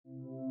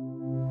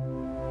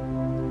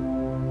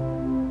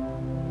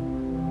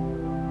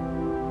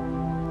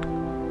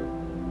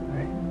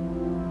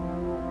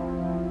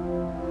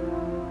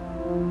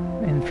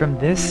from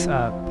this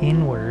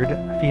inward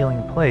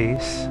feeling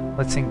place,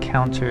 let's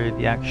encounter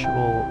the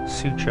actual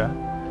sutra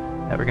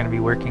that we're going to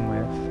be working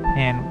with.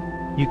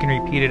 And you can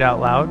repeat it out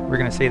loud. We're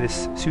going to say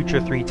this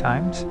sutra 3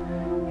 times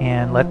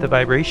and let the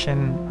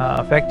vibration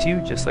affect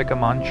you just like a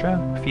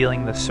mantra,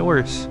 feeling the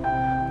source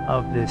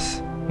of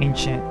this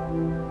ancient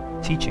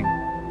teaching.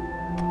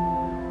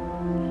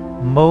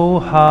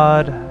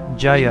 Mohad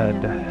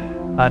Jayad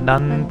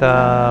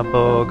Ananta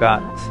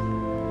Bhogat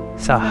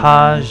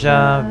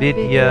Sahaja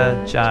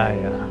Vidya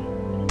Jaya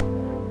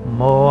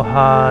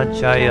Moha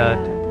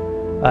Jayad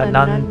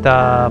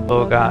Ananta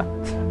Bhogat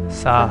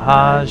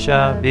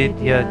Sahaja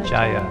Vidya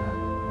Jaya.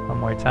 One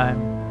more time.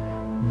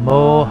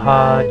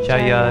 Moha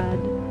Jayad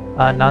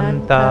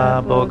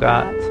Ananta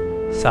Bhogat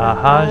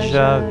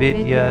Sahaja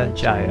Vidya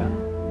Jaya.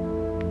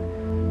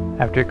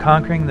 After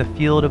conquering the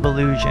field of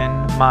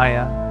illusion,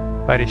 Maya,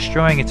 by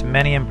destroying its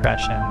many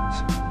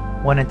impressions,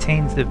 one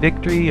attains the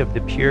victory of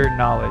the pure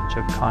knowledge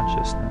of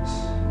consciousness.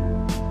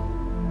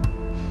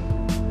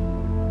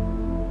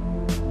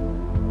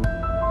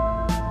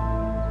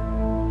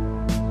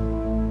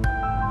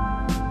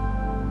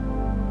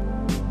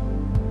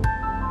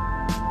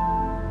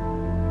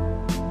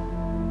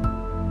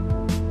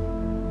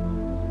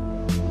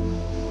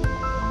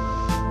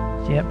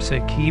 Yep,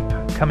 so keep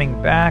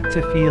coming back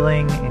to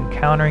feeling,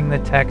 encountering the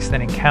text,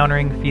 then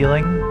encountering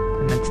feeling.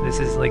 And this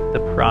is like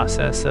the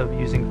process of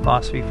using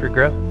philosophy for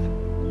growth.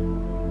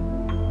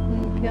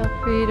 And feel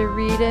free to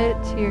read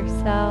it to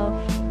yourself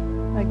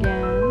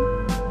again.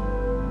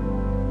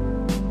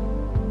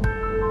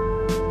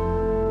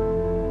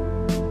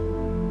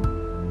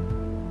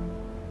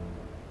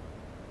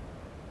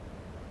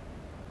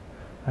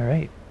 All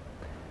right.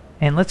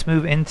 And let's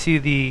move into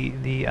the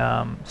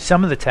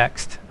some of the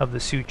text of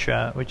the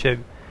sutra, which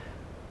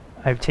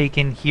I've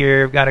taken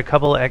here. I've got a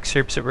couple of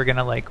excerpts that we're going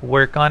to like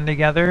work on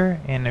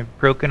together, and I've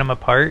broken them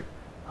apart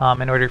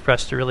in order for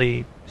us to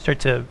really start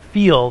to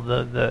feel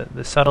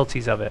the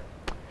subtleties of it.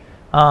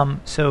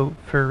 So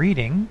for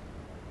reading,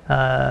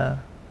 I'm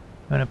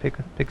going to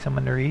pick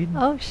someone to read.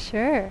 Oh,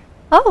 sure.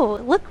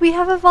 Oh, look, we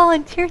have a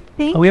volunteer.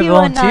 Thank we have you, a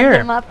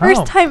volunteer. Anandama.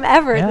 First time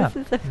ever. Yeah.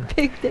 This is a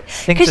big day.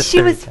 Because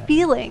she was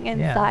feeling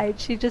inside.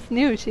 She just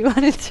knew she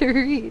wanted to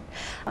read.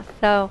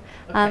 So,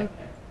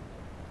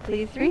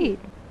 please read.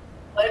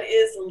 What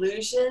is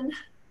illusion?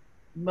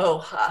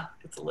 Moha.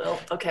 It's a little,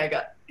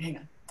 hang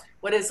on.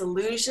 What is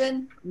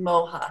illusion?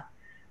 Moha.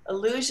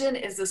 Illusion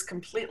is this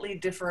completely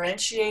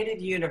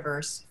differentiated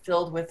universe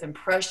filled with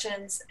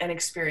impressions and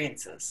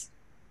experiences.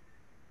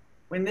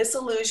 When this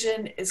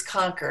illusion is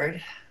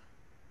conquered,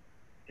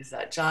 is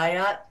that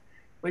Jayat,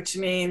 which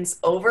means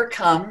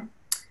overcome,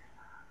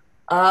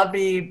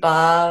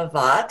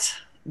 Abhibhavat,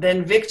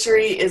 then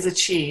victory is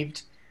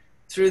achieved.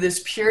 Through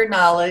this pure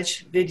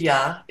knowledge,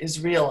 Vidya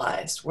is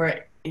realized,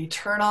 where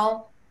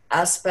eternal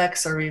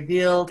aspects are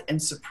revealed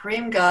and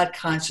supreme God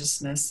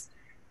consciousness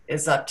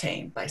is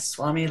obtained by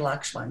Swami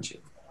Lakshmanju.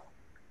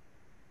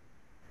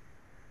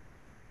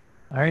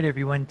 All right,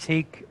 everyone,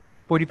 take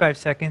 45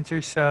 seconds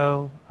or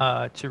so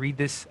to read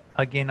this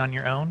again on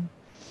your own.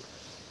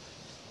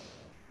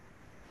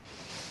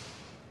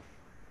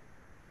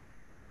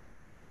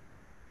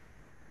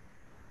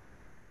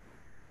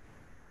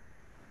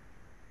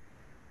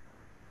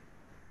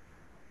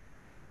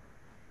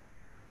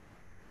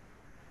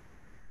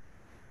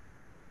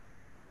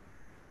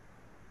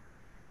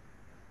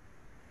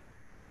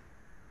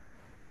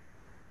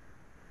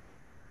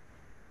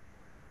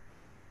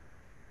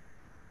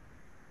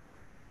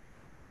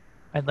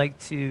 I'd like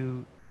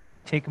to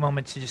take a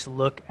moment to just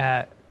look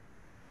at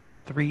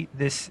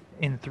this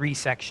in 3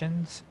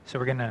 sections.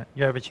 So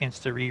you have a chance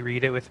to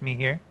reread it with me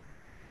here.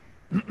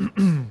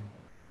 The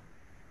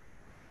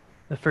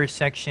first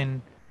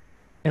section,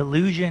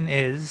 illusion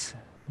is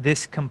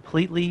this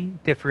completely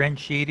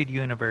differentiated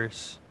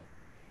universe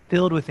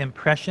filled with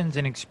impressions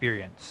and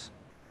experience.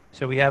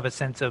 So we have a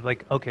sense of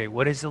like, okay,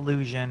 what is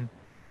illusion?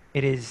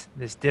 It is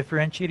this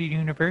differentiated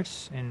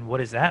universe, and what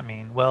does that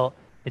mean? Well,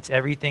 it's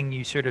everything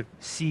you sort of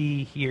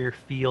see, hear,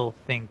 feel,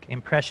 think,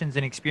 impressions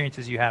and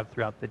experiences you have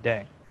throughout the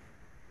day.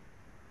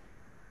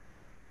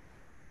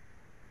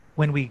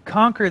 When we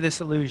conquer this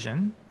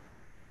illusion,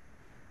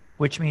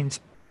 which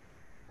means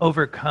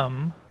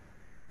overcome,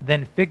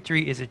 then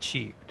victory is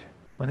achieved.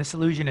 When this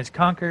illusion is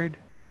conquered,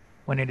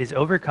 when it is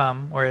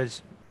overcome, or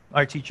as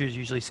our teachers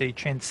usually say,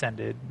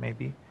 transcended,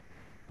 maybe,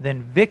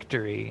 then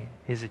victory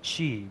is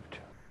achieved.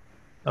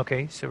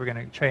 Okay, so we're going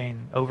to try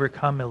and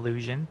overcome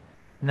illusion.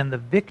 And then the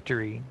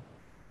victory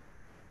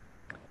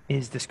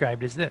is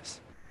described as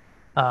this.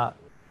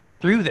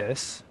 Through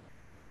this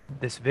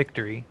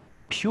victory,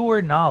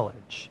 pure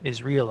knowledge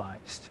is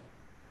realized,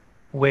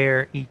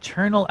 where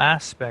eternal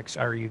aspects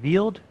are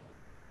revealed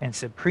and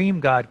supreme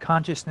God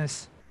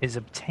consciousness is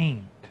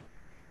obtained.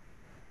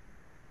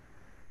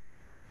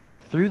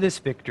 Through this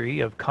victory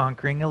of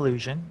conquering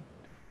illusion,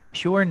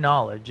 pure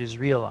knowledge is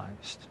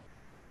realized.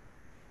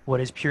 What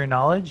is pure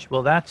knowledge?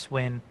 Well, that's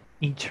when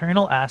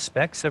eternal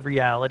aspects of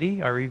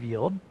reality are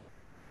revealed,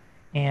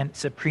 and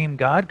supreme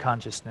God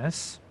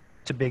consciousness,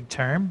 it's a big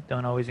term,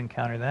 don't always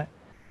encounter that,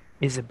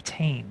 is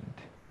obtained.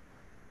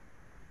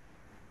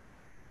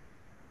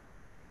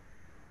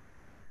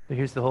 So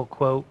here's the whole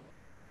quote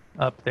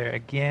up there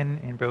again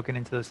and broken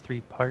into those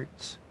three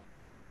parts.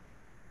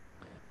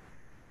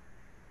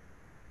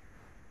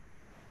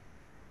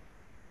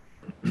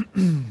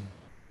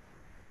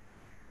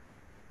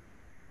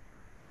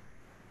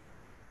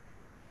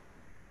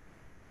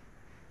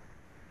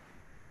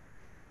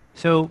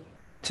 So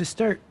to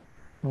start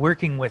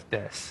working with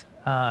this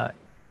and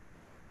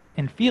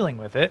feeling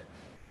with it,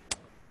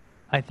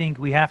 I think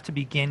we have to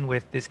begin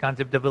with this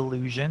concept of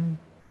illusion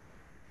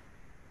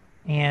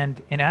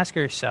and ask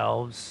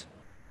ourselves,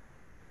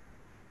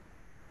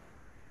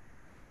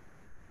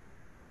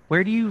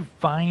 where do you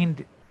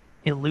find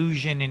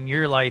illusion in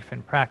your life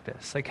and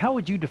practice? Like, how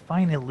would you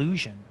define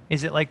illusion?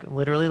 Is it like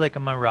literally like a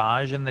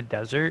mirage in the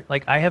desert?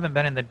 Like, I haven't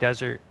been in the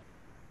desert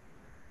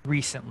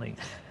recently,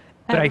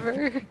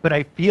 but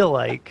I feel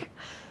like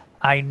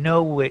I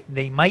know what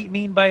they might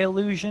mean by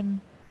illusion.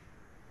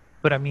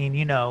 But I mean,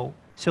 you know,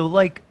 so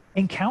like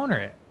encounter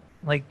it.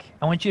 Like,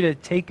 I want you to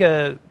take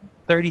a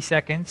 30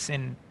 seconds,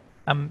 and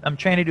I'm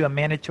trying to do a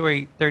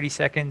mandatory 30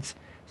 seconds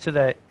so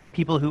that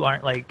people who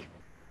aren't like,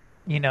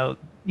 you know,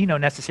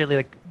 necessarily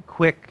like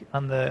quick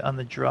on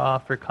the draw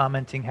for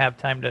commenting have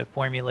time to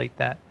formulate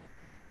that.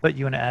 But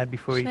you want to add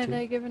before we do? Should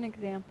I give an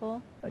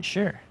example?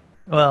 Sure.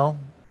 Well,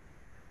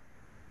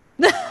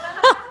 do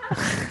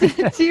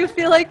you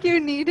feel like you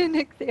need an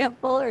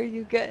example, or are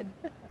you good?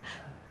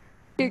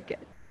 You're good.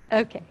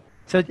 Okay.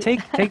 So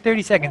take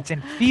 30 seconds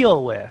and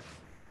feel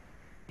with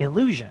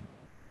illusion.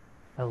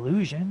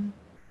 Illusion.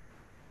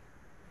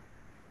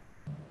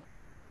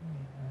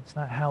 It's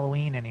not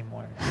Halloween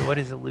anymore. So what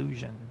is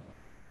illusion?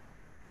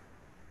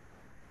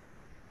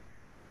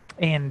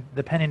 And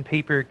the pen and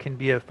paper can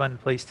be a fun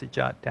place to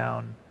jot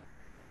down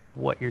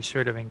what you're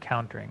sort of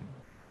encountering.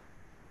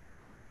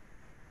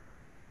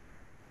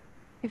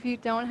 If you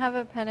don't have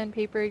a pen and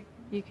paper,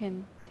 you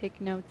can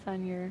take notes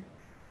on your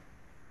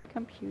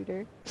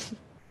computer.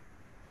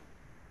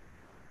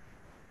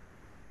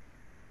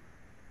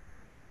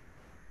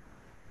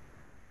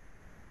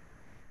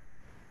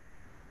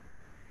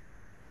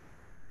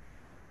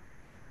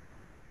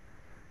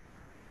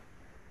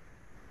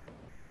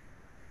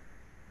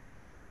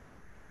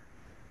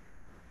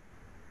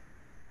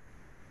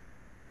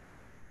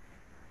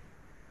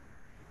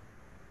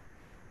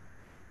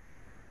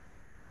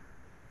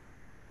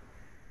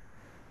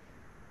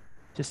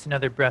 Just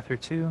another breath or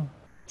two.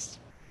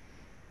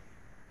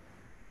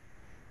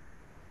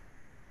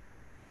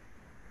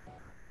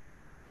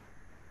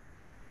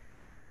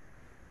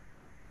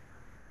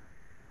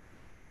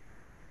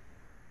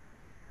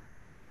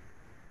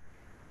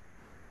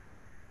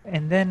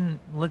 And then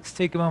let's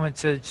take a moment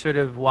to sort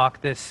of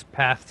walk this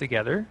path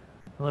together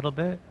a little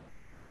bit.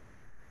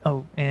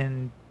 Oh,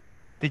 and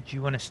did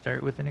you want to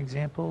start with an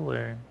example,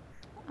 or?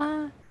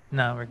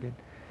 No, we're good.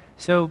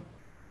 So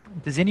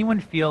does anyone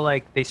feel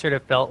like they sort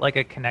of felt like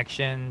a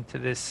connection to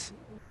this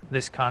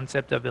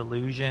concept of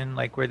illusion,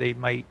 like where they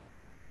might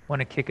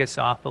want to kick us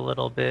off a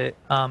little bit?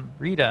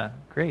 Rita,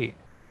 great.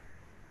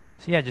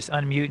 So yeah, just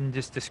unmute and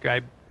just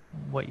describe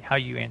how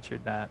you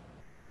answered that.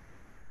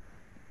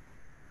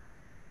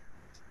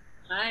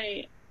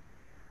 I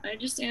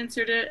just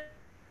answered it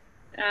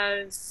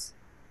as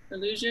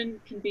illusion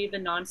can be the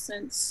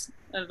nonsense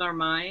of our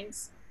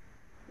minds,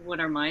 what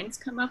our minds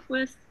come up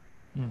with.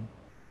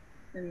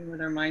 And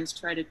what our minds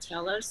try to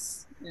tell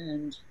us,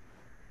 and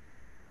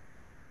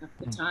half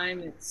the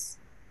time it's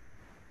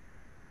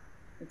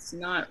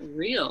not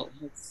real.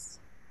 It's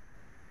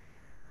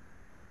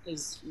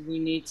because we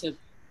need to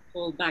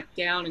pull back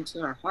down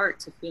into our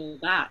heart to feel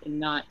that, and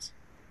not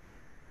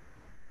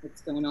what's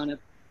going on up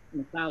in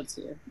the clouds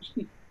here.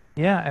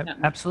 Yeah,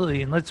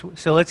 absolutely. And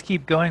let's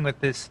keep going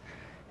with this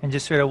and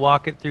just sort of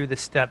walk it through the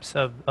steps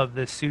of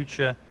the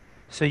sutra.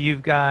 So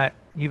you've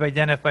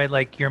identified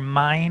like your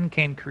mind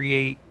can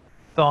create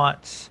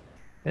thoughts,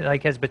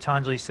 like as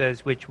Patanjali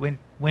says, which when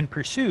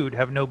pursued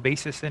have no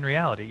basis in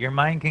reality. Your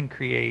mind can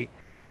create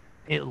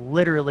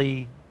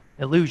literally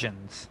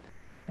illusions,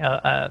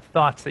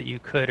 thoughts that you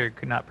could or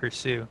could not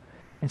pursue.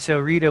 And so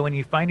Rita, when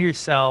you find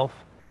yourself,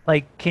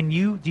 like, do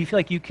you feel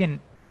like you can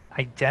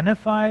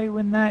identify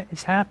when that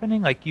is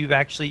happening? Like you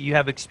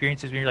have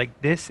experiences where you're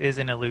like, this is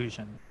an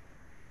illusion.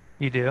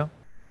 You do?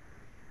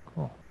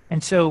 Cool.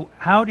 And so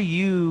how do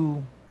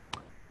you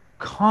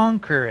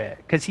conquer it?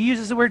 Because he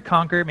uses the word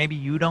conquer. Maybe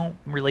you don't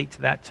relate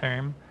to that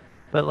term,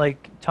 but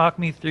like talk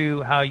me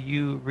through how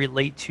you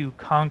relate to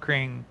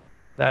conquering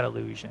that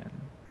illusion.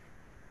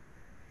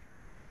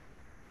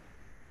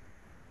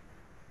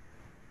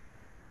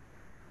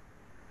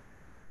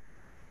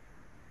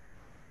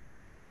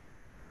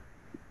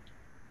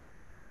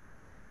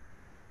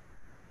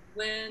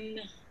 When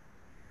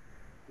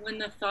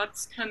the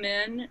thoughts come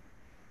in,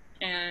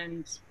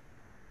 and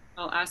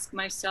I'll ask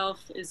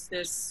myself, is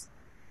this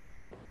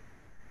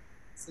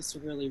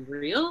really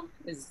real?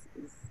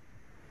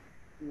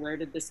 Where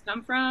did this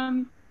come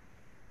from?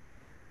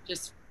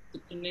 Just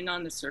depending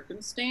on the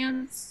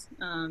circumstance.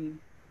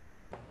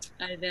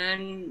 I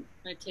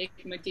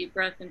take my deep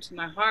breath into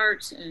my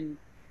heart and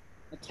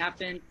I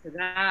tap into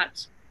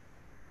that,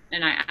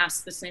 and I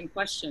ask the same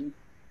question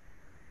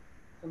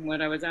from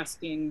what I was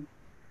asking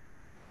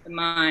the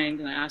mind,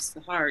 and I ask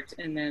the heart,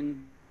 and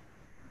then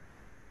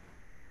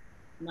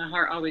my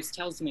heart always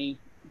tells me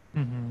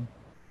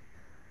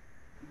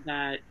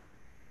that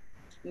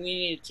we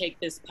need to take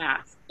this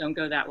path. Don't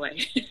go that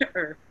way.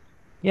 Or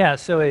Yeah,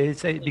 so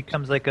it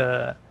becomes like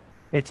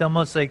it's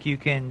almost like you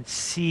can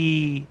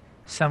see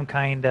some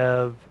kind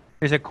of,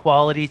 there's a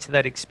quality to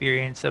that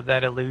experience of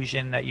that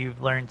illusion that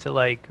you've learned to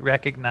like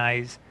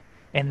recognize,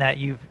 and that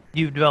you've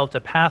developed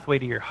a pathway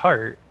to your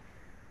heart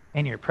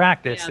in your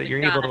practice yeah, that the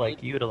you're able to guide.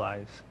 like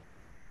utilize.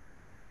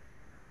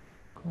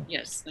 Cool.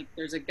 Yes, like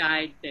there's a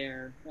guide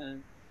there.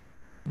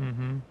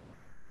 Mm-hmm.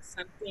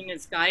 Something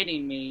is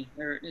guiding me,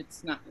 or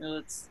it's not. Well,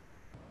 it's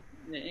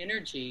the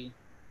energy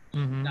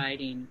Mm-hmm.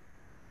 guiding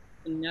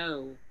to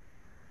know,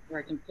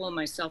 where I can pull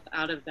myself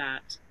out of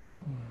that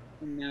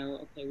and know,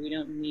 okay, we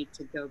don't need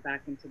to go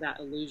back into that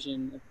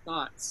illusion of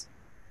thoughts.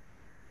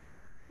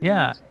 We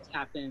Yeah. need to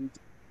tap into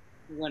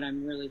what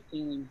I'm really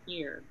feeling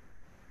here.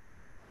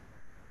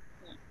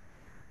 Yeah.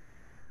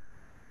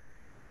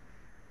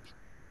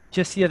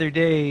 Just the other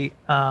day,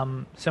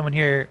 someone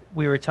here,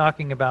 we were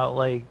talking about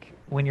like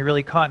when you're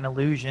really caught in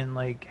illusion,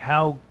 like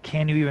how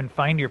can you even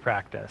find your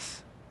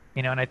practice?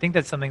 You know, and I think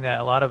that's something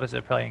that a lot of us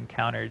have probably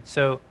encountered.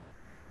 So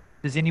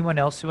does anyone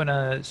else want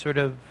to sort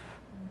of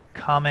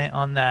comment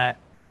on that?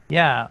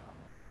 Yeah,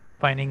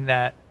 finding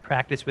that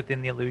practice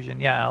within the illusion.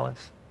 Yeah,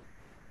 Alice.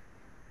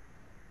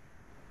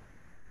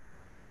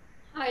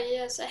 Hi,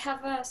 yes, I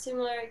have a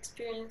similar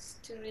experience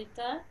to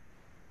Rita.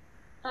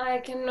 I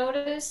can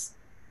notice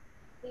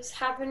this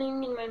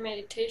happening in my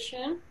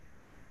meditation,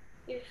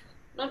 if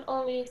not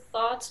only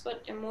thoughts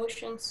but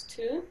emotions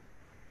too.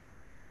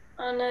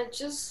 And I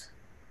just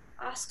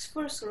ask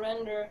for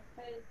surrender.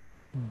 I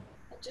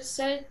just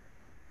say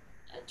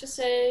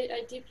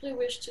I deeply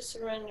wish to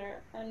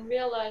surrender and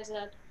realize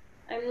that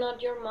I'm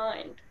not your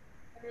mind.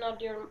 I'm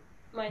not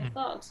my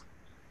thoughts.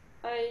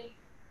 I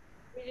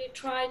really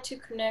try to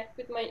connect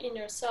with my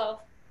inner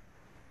self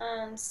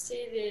and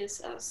see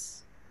this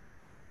as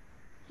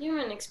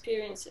human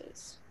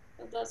experiences.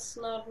 But that's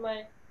not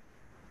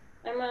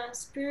I'm a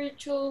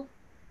spiritual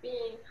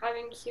being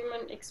having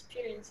human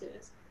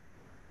experiences.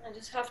 I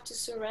just have to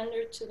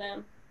surrender to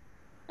them.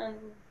 And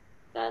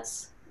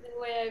that's the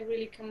way I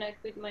really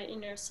connect with my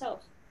inner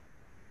self.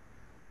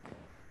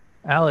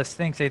 Alice,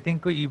 thanks. I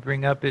think what you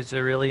bring up is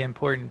a really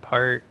important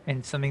part,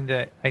 and something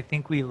that I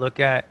think we look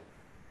at.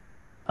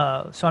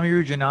 Swami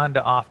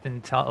Rujananda often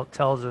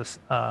tells us,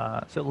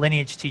 so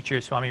lineage teacher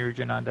Swami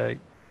Rujananda,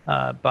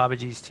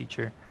 Babaji's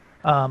teacher,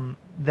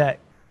 that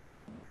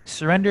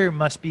surrender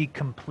must be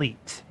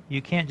complete.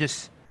 You can't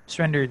just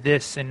surrender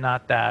this and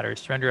not that, or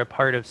surrender a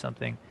part of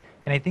something.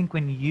 And I think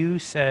when you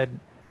said,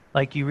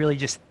 like, you really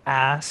just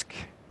ask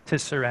to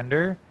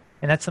surrender,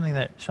 and that's something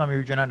that Swami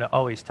Rujananda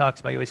always talks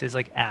about. He always says,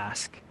 like,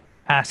 ask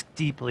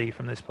deeply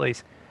from this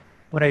place.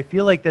 What I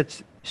feel like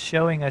that's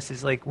showing us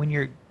is like when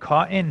you're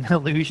caught in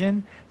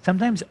illusion,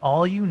 sometimes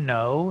all you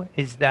know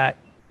is that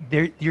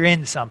you're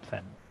in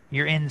something.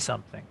 You're in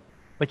something,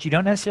 but you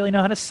don't necessarily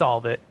know how to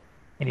solve it,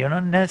 and you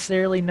don't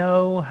necessarily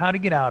know how to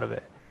get out of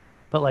it.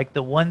 But like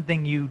the one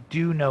thing you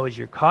do know is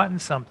you're caught in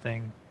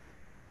something,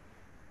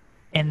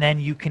 and then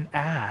you can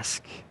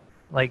ask,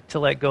 like, to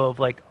let go of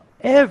like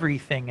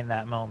everything in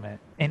that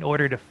moment in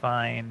order to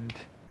find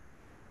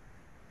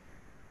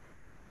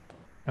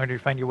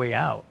your way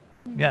out.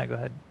 Yeah, go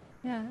ahead.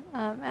 Yeah,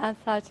 as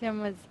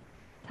Satyam was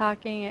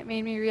talking, it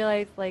made me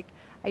realize, like,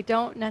 I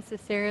don't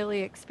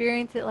necessarily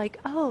experience it like,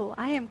 oh,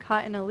 I am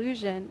caught in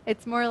illusion.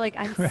 It's more like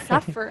I'm Right.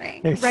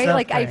 suffering, There's right?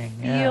 Like I suffering.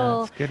 Yeah, feel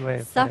that's a good way of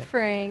putting it.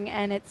 suffering,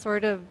 and it's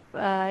sort of,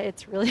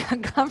 it's really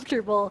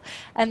uncomfortable,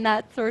 and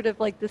that's sort of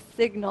like the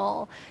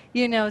signal,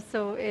 you know.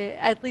 So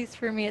at least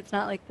for me, it's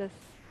not like this,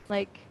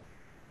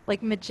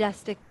 like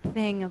majestic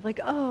thing of like,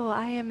 oh,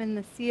 I am in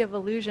the sea of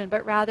illusion,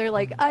 but rather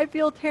like I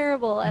feel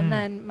terrible, and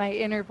then my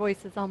inner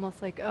voice is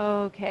almost like,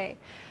 oh, okay,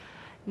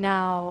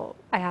 now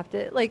I have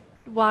to like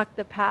walk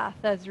the path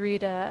as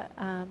Rita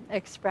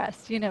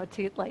expressed, you know,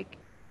 to like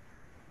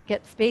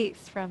get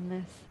space from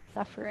this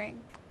suffering.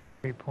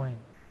 Great point.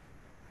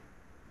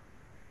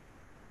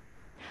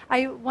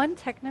 One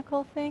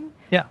technical thing.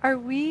 Yeah. Are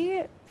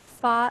we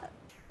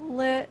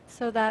spotlit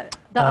so that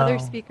the other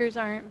speakers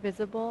aren't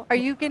visible? Are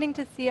you getting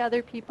to see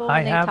other people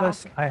when they talk?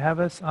 I have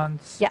us on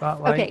Yes.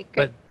 Spotlight, Okay, great.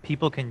 but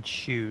people can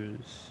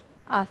choose.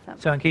 Awesome.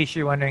 So in case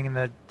you're wondering, in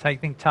the I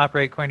think top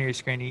right corner of your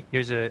screen,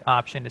 there's an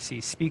option to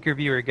see speaker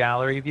view or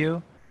gallery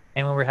view.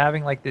 And when we're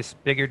having like this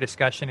bigger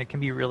discussion, it can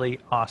be really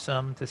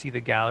awesome to see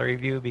the gallery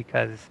view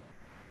because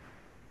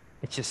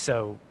it's just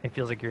so, it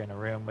feels like you're in a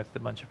room with a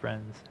bunch of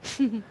friends.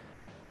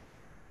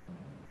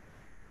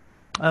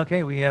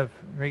 Okay, we have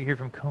right here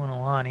from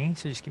Konalani,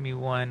 so just give me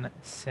one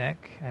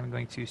sec. I'm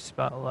going to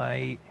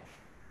spotlight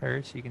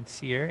her so you can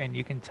see her, and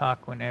you can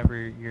talk whenever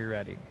you're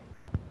ready.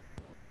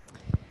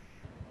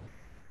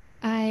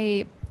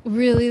 I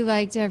really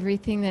liked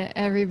everything that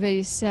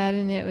everybody said,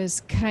 and it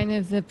was kind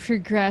of the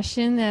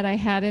progression that I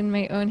had in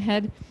my own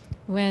head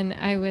when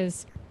I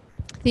was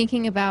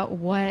thinking about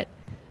what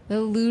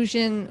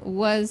illusion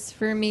was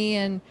for me.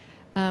 And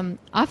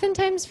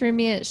oftentimes for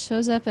me, it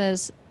shows up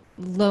as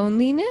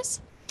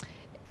loneliness.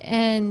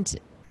 And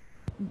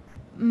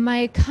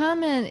my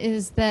comment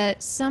is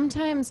that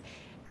sometimes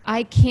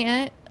I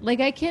can't, like,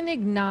 I can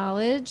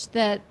acknowledge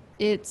that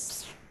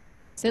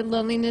that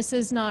loneliness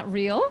is not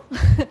real,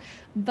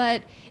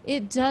 but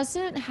it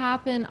doesn't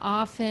happen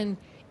often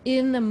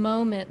in the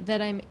moment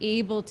that I'm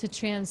able to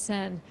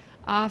transcend.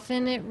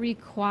 Often it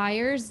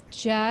requires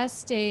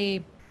just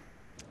an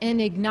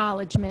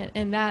acknowledgement,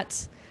 and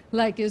that's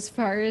like as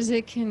far as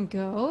it can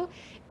go.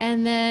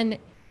 And then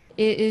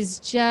it is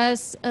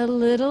just a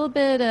little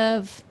bit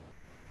of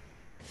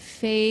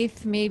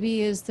faith,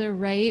 maybe is the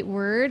right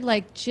word,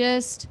 like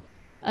just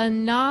a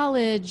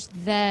knowledge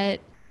that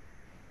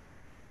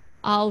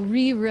I'll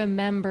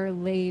remember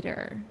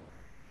later.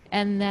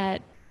 And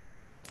that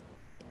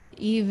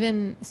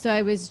even so,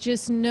 I was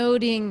just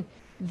noting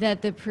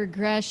that the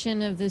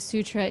progression of the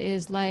sutra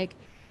is like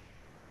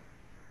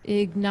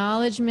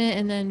acknowledgement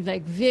and then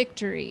like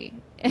victory.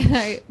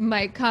 And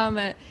my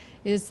comment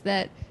is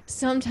that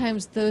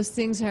sometimes those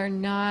things are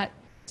not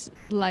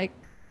like,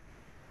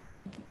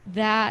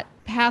 that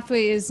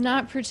pathway is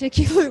not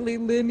particularly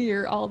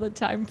linear all the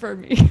time for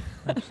me.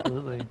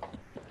 Absolutely.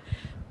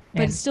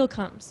 But it And, still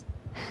comes.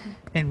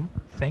 and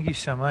thank you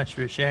so much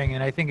for sharing.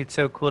 And I think it's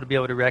so cool to be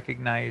able to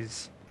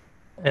recognize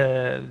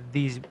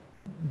these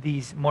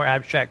more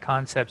abstract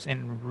concepts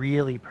in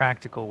really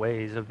practical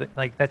ways.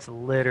 Like that's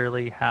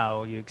literally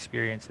how you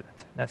experience it.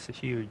 That's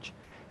huge.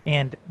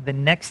 And the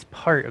next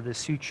part of the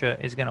sutra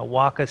is going to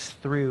walk us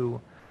through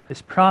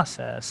this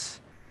process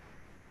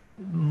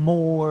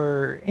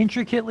more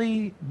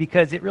intricately,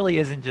 because it really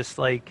isn't just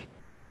like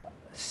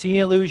see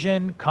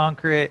illusion,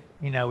 conquer it.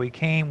 We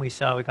came, we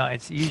saw,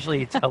 it's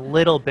usually it's a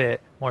little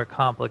bit more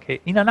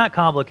complicated. Not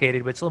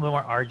complicated, but it's a little bit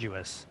more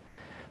arduous.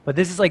 But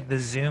this is like the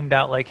zoomed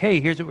out, like, hey,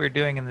 here's what we're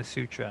doing in the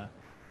sutra.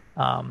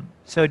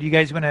 So do you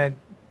guys want to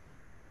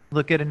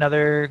look at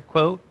another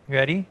quote? You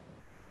ready?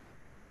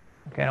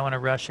 Okay, I don't want to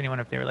rush anyone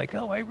if they were like,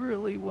 oh, I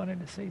really wanted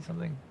to say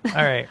something.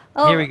 All right,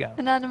 here we go.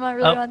 Anandama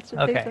really wants to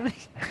say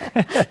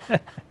something.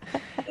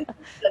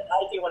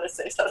 I do want to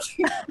say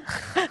something.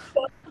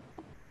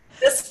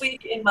 This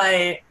week in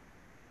my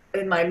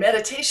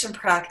meditation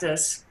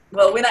practice,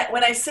 well, when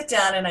I sit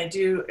down and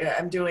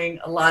I'm doing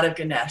a lot of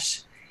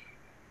Ganesh,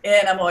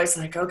 and I'm always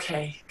like,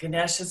 okay,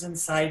 Ganesh is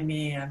inside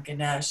me. I'm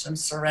Ganesh. I'm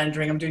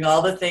surrendering. I'm doing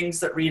all the things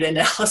that Rita and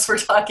Alice were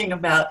talking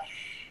about.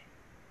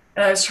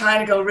 And I was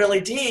trying to go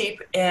really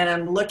deep, and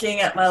I'm looking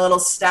at my little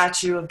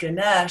statue of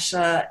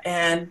Ganesha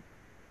and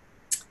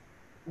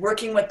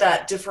working with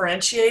that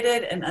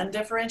differentiated and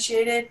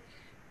undifferentiated.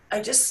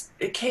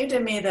 It came to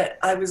me that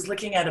I was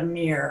looking at a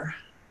mirror,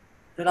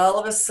 that all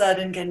of a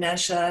sudden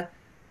Ganesha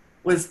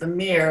was the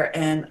mirror,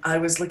 and I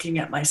was looking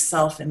at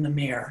myself in the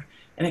mirror,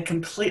 and it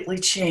completely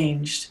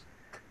changed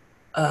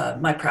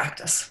my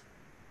practice.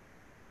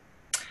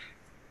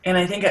 And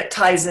I think it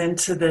ties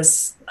into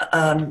this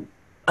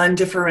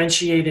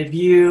undifferentiated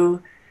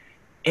view,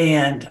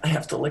 and I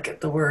have to look at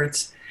the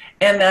words,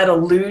 and that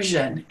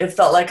illusion. It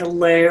felt like a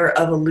layer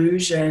of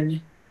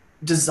illusion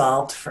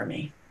dissolved for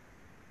me.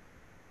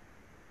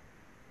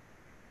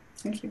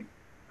 Thank you.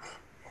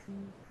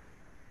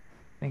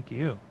 Thank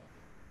you.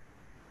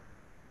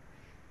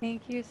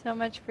 Thank you so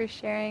much for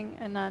sharing,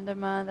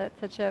 Anandama.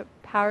 That's such a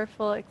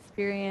powerful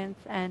experience,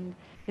 and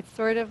it's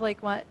sort of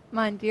like what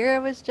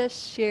Mandira was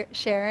just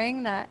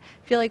sharing, that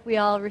I feel like we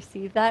all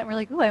receive that, and we're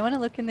like, oh, I want to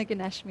look in the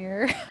Ganesh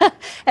mirror.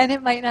 And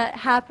it might not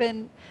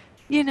happen,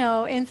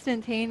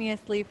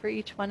 instantaneously for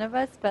each one of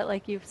us, but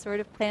like you've sort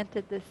of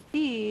planted the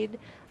seed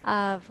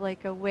of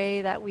like a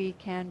way that we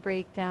can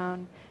break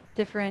down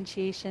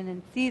differentiation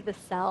and see the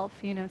self,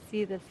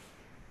 see this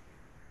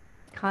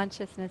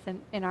consciousness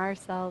in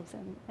ourselves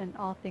and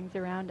all things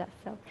around us.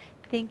 So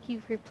thank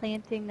you for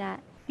planting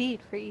that seed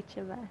for each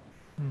of us.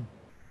 Hmm.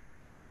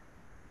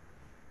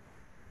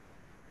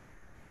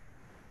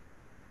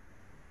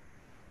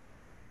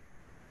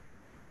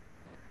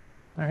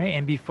 All right,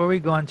 and before we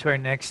go on to our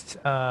next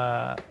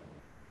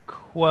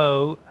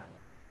quote,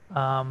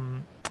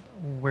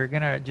 we're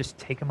going to just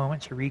take a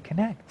moment to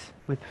reconnect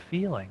with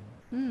feeling.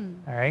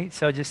 All right,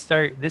 so just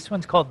start. This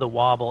one's called The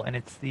Wobble, and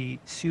it's the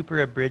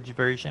super abridged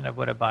version of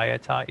what Abhaya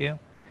taught you.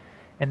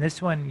 And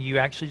this one, you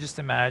actually just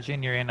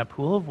imagine you're in a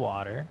pool of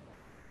water,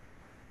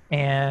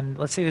 and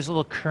let's say there's a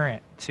little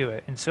current to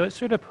it. And so it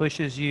sort of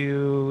pushes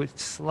you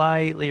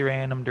slightly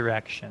random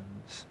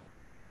directions.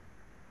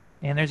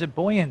 And there's a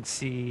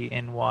buoyancy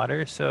in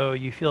water, so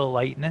you feel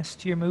lightness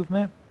to your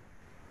movement.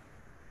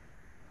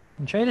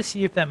 And try to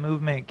see if that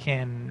movement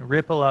can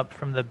ripple up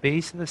from the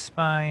base of the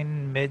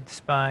spine,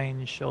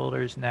 mid-spine,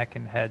 shoulders, neck,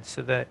 and head,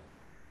 so that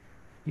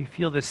you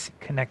feel this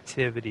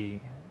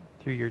connectivity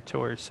through your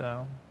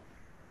torso.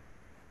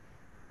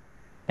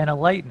 And a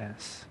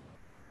lightness,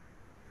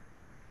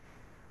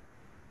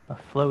 a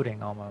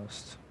floating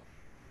almost.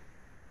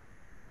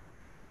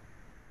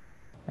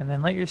 And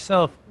then let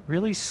yourself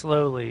really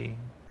slowly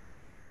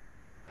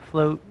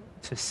float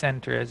to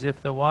center as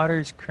if the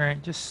water's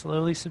current just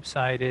slowly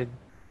subsided.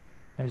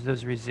 There's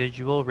those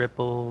residual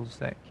ripples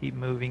that keep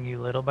moving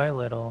you little by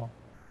little,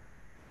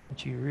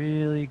 but you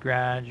really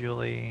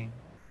gradually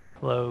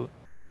float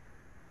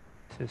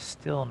to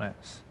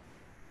stillness.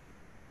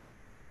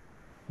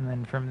 And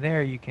then from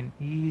there, you can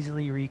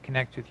easily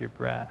reconnect with your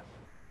breath.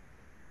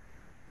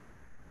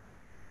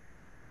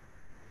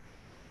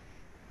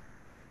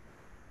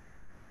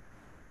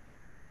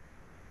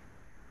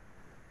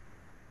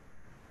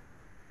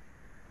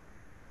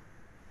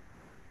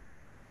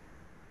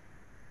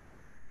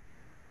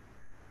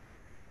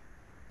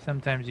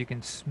 Sometimes you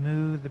can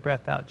smooth the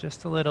breath out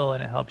just a little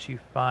and it helps you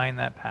find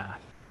that path.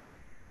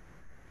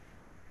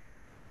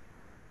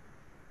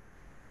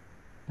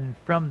 And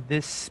from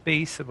this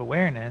space of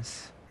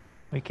awareness,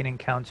 we can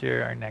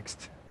encounter our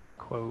next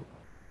quote.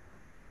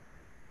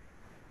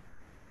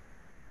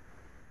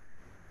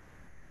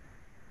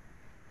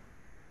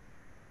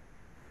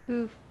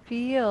 Who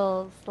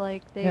feels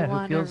like they Yeah, who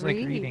want to feels like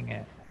read? reading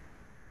it?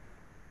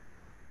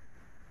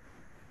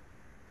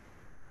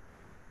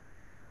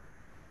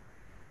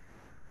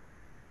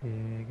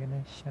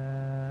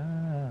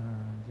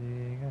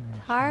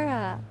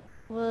 Tara,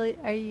 well,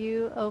 are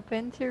you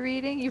open to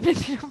reading, even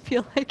if you don't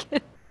feel like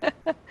it? I'll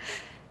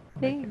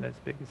make Thanks. it as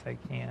big as I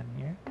can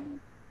here.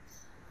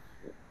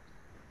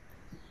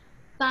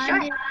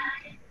 Bondage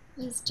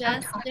is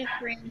just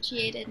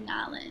differentiated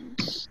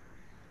knowledge.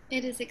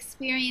 It is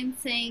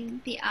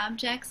experiencing the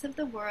objects of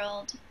the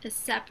world as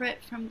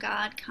separate from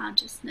God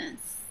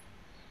consciousness.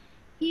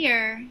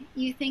 Here,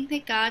 you think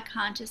that God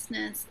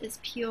consciousness is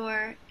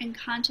pure and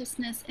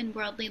consciousness in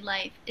worldly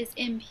life is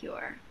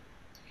impure.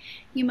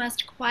 You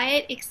must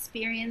quiet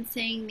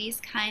experiencing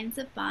these kinds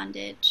of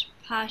bondage,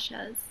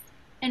 pashas,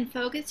 and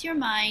focus your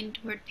mind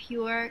toward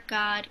pure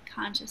God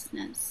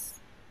consciousness.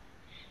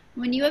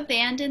 When you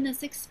abandon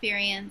this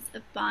experience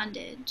of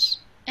bondage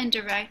and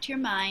direct your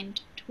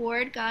mind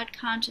toward God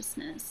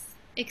consciousness,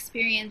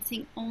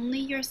 experiencing only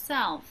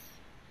yourself,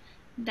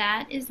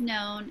 that is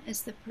known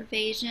as the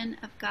pervasion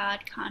of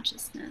God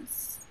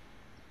consciousness.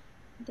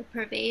 The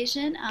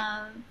pervasion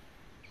of...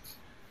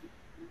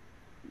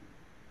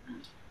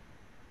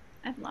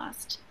 I've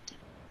lost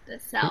the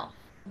self.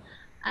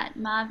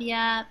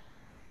 Atmavya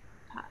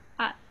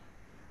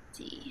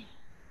Pati.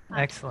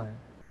 Excellent.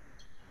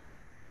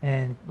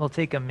 And we'll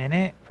take a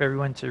minute for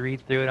everyone to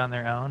read through it on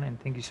their own,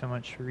 and thank you so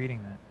much for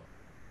reading that.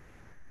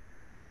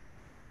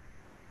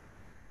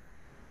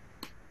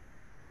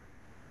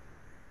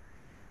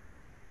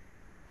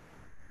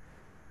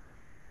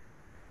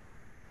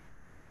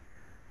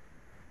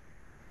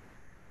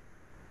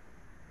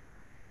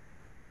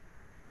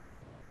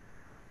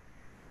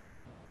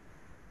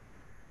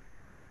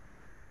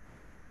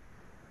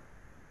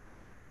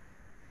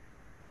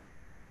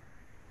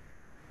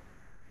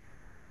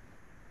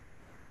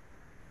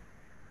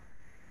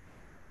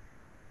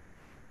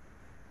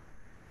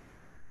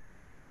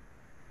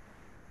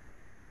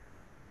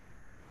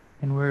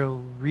 And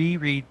we'll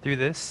reread through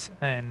this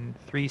in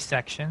 3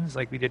 sections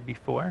like we did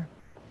before.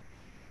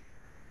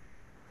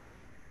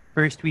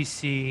 First, we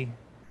see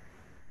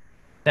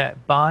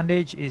that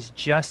bondage is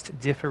just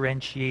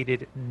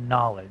differentiated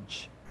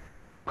knowledge.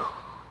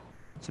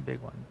 That's a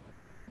big one.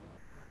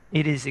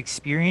 It is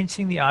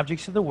experiencing the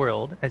objects of the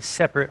world as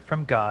separate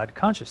from God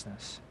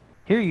consciousness.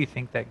 Here you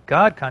think that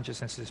God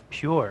consciousness is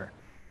pure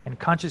and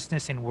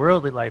consciousness in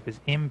worldly life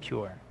is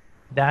impure.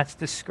 That's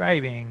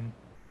describing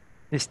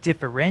this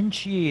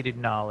differentiated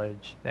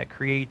knowledge that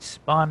creates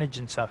bondage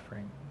and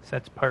suffering. So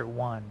that's part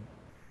 1.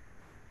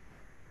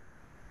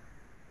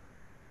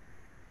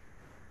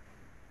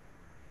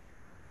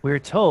 We're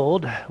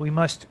told we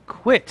must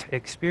quit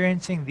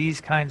experiencing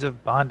these kinds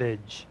of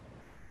bondage,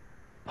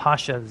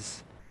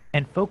 pashas,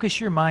 and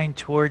focus your mind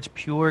towards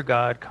pure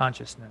God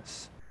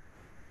consciousness.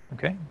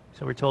 Okay?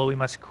 So we're told we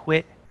must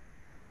quit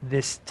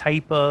this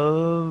type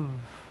of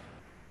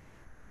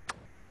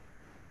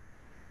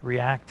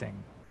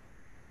reacting.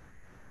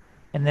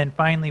 And then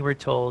finally we're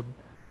told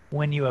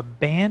when you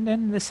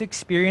abandon this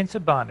experience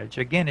of bondage,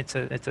 again, it's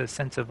a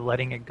sense of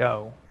letting it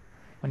go.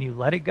 When you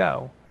let it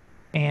go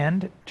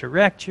and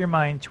direct your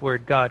mind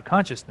toward God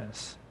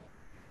consciousness,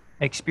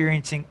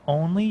 experiencing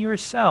only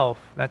yourself,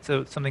 that's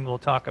something we'll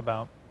talk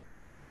about,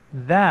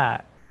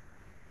 that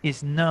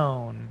is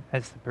known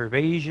as the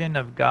pervasion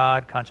of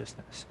God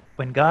consciousness.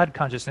 When God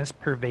consciousness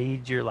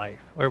pervades your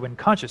life, or when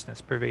consciousness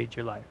pervades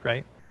your life,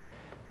 right?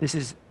 This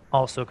is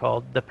also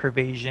called the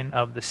pervasion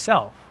of the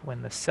self,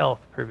 when the self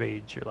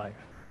pervades your life.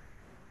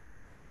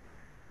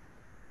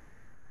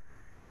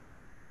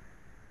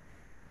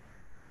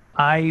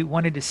 I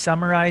wanted to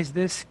summarize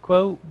this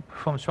quote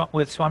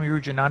with Swami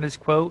Rujananda's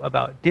quote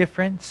about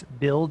difference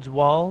builds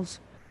walls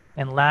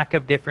and lack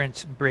of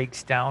difference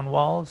breaks down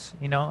walls.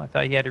 You know, I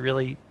thought he had a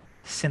really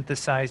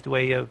synthesized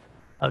way of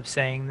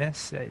saying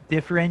this.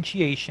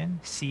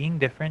 Differentiation, seeing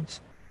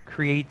difference,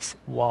 creates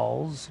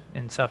walls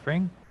in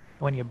suffering.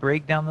 When you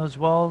break down those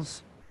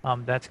walls,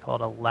 that's called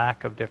a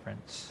lack of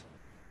difference.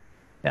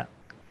 Yeah.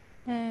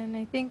 And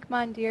I think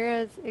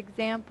Mandira's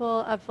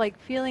example of like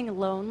feeling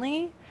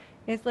lonely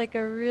is like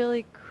a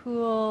really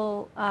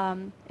cool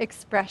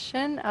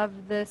expression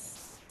of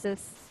this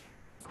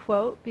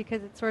quote,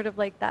 because it's sort of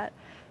like that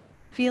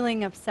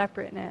feeling of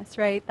separateness,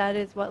 right? That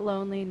is what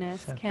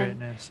loneliness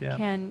Separateness, yeah.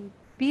 can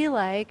be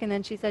like. And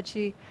then she said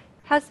she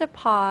has to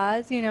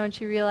pause, and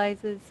she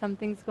realizes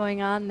something's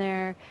going on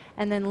there.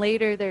 And then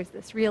later there's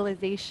this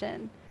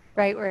realization,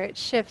 right, where it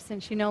shifts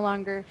and she no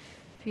longer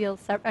feels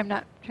separate. I'm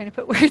not trying to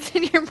put words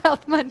in your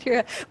mouth,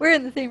 Mandira. We're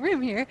in the same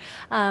room here.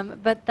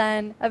 But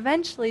then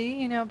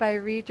eventually, by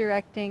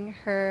redirecting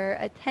her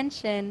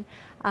attention,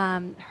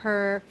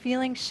 her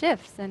feeling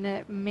shifts, and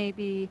it may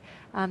be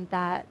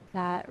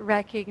that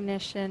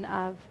recognition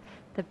of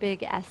the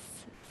big S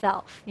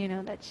self,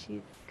 that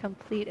she's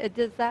complete.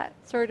 Does that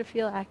sort of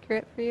feel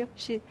accurate for you?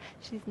 She's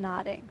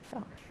nodding,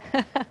 so.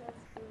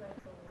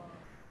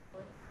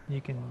 You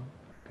can,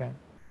 okay.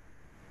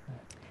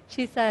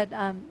 She said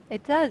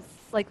it does,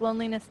 like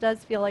loneliness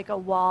does feel like a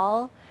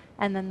wall,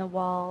 and then the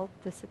wall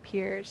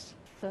disappears.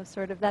 So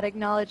sort of that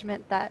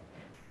acknowledgement that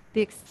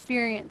the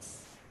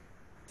experience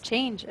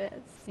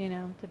changes,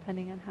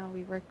 depending on how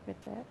we work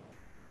with it.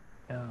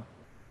 Yeah.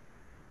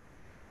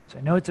 So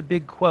I know it's a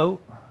big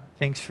quote.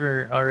 Thanks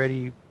for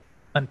already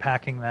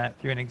unpacking that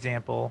through an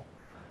example.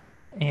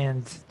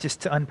 And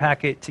just to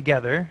unpack it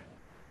together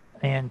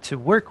and to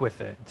work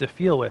with it, to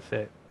feel with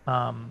it.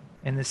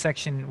 In this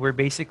section, we're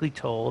basically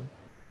told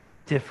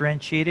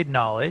differentiated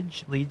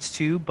knowledge leads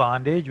to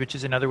bondage, which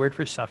is another word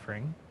for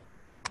suffering.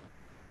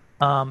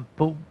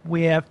 But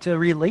we have to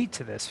relate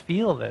to this,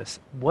 feel this.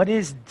 What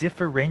is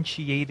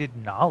differentiated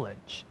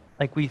knowledge?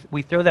 Like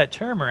we throw that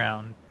term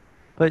around,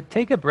 but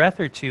take a breath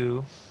or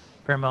two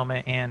for a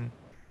moment and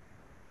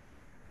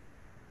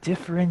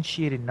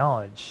differentiated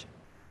knowledge.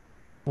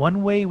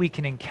 One way we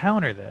can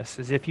encounter this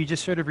is if you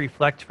just sort of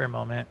reflect for a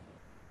moment,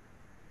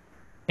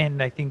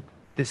 and I think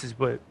this is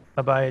what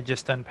Abaya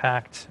just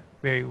unpacked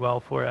very well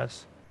for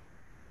us.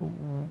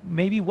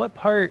 Maybe what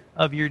part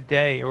of your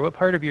day or what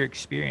part of your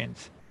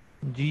experience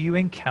do you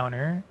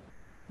encounter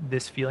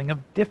this feeling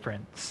of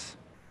difference?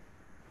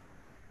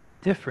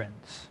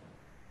 Difference.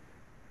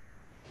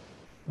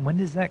 When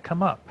does that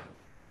come up?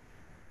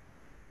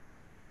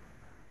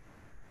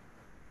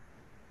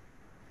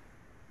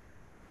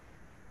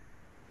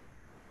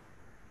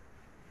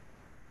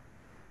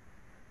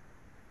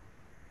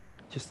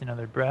 Just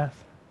another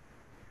breath.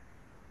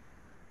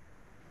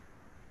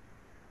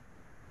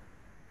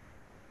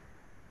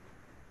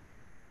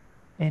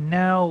 And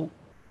now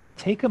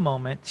take a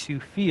moment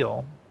to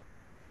feel,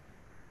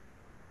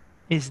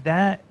 is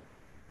that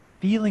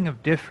feeling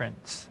of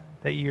difference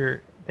that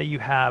you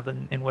have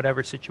in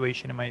whatever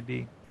situation it might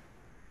be,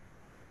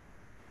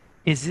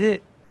 is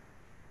it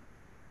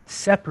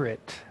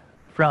separate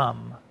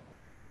from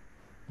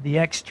the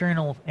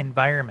external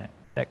environment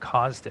that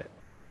caused it?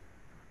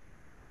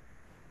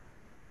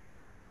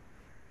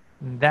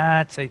 And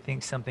that's, I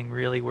think, something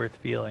really worth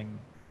feeling.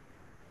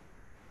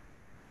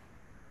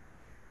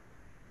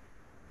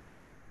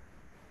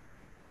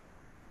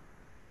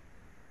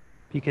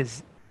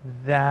 Because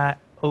that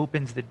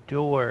opens the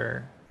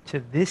door to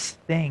this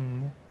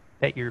thing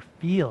that you're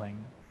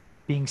feeling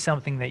being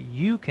something that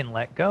you can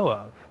let go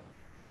of.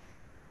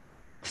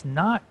 It's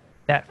not,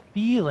 that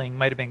feeling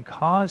might have been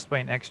caused by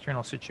an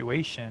external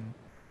situation,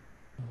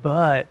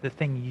 but the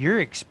thing you're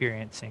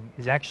experiencing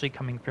is actually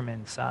coming from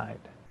inside.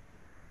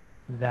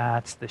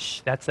 That's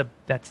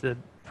the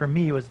for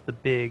me was the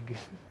big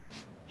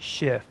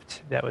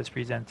shift that was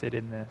presented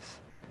in this.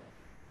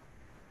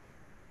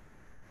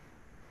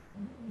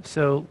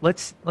 So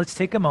let's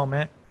take a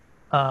moment.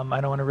 I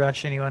don't want to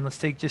rush anyone. Let's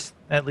take just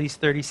at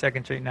least 30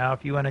 seconds right now.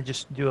 If you want to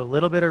just do a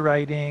little bit of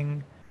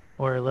writing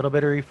or a little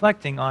bit of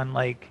reflecting on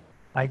like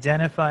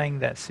identifying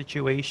that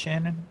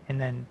situation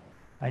and then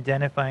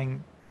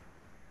identifying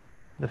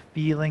the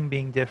feeling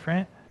being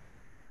different,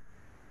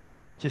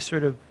 just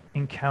sort of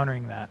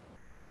encountering that.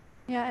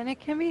 Yeah, and it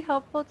can be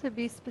helpful to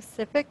be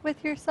specific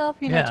with yourself,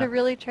 Yeah. to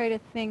really try to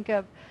think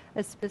of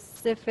a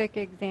specific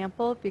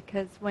example,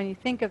 because when you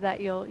think of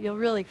that, you'll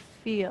really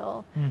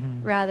feel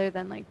Mhm. rather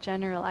than like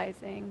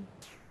generalizing,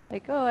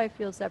 like, oh, I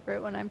feel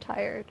separate when I'm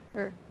tired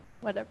or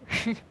whatever.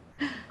 Cool.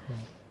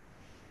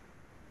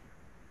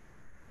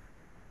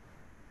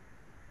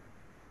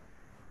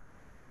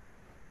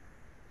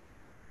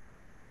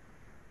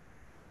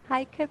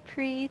 Hi,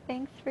 Capri.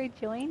 Thanks for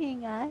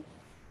joining us.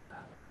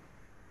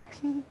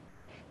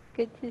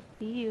 Good to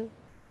see you.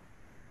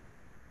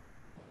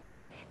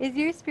 Is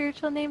your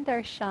spiritual name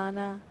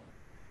Darshana?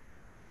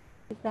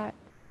 Is that?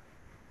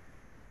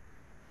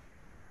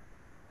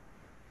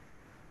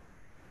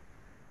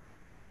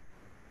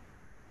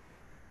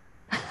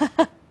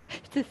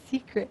 It's a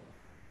secret.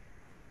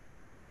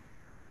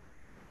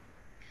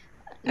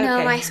 No,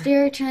 Okay. my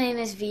spiritual name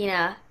is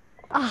Vina.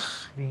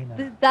 Ah,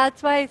 Vina.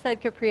 that's why I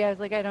said Capri. I was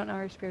like, I don't know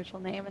her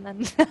spiritual name. And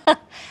then,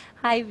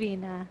 hi,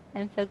 Vina.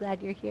 I'm so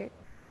glad you're here.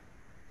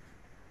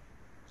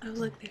 Oh,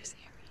 look, there's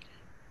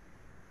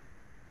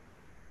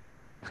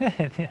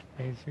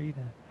There's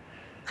Rita.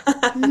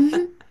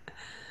 Harry.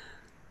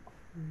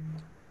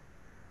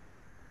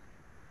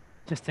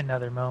 Just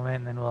another moment,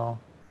 and then we'll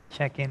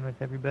check in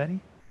with everybody.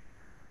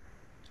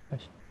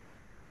 Question?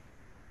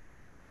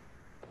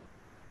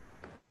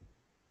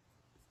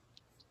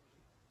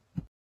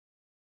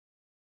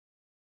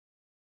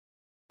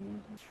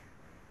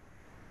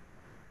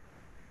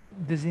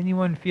 Does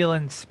anyone feel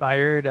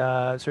inspired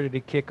sort of to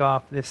kick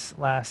off this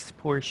last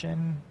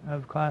portion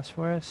of class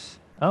for us?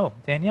 Oh,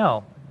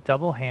 Danielle,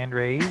 double hand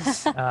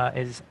raise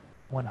is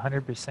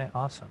 100%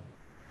 awesome.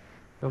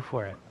 Go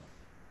for it.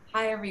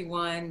 Hi,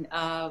 everyone.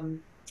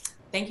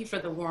 Thank you for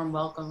the warm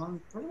welcome.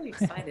 I'm really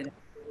excited.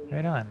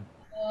 Right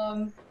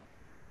on.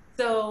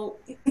 So,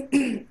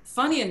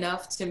 funny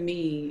enough to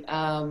me,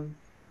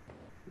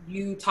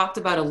 you talked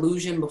about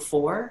illusion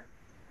before,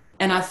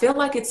 and I feel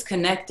like it's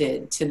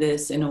connected to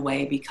this in a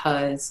way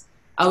because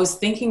I was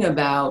thinking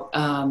about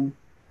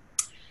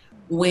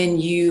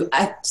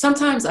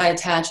sometimes I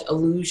attach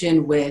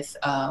illusion with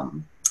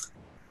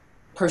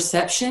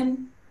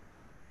perception.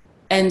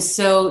 And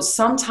so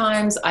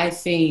sometimes I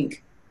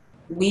think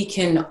we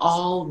can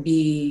all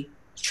be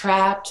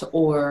trapped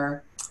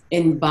or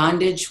in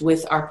bondage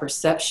with our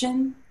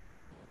perception.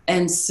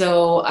 And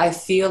so I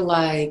feel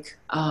like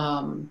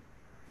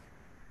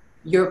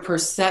your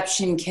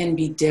perception can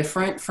be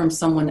different from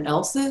someone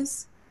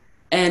else's.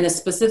 And a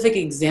specific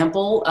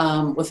example,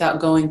 without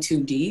going too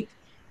deep,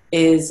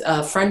 is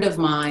a friend of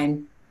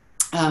mine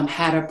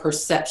had a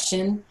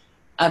perception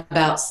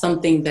about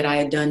something that I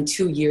had done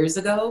 2 years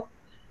ago.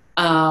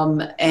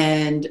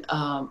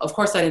 Of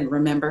course I didn't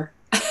remember,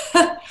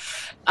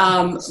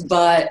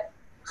 but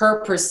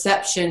her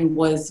perception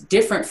was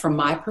different from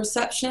my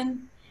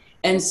perception.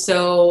 And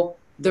so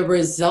the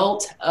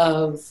result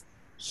of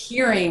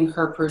hearing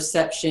her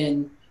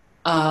perception,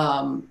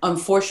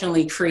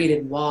 unfortunately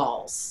created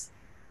walls.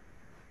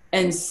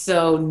 And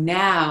so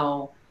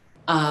now,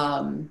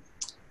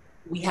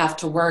 we have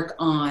to work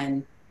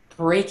on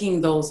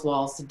breaking those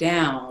walls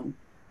down,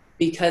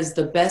 because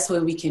the best way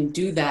we can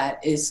do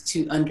that is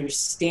to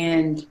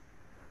understand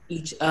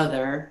each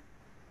other.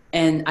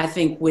 And I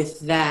think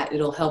with that,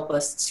 it'll help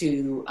us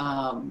to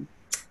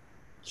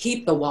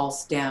keep the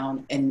walls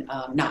down and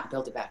not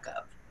build it back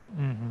up.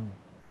 Mm-hmm.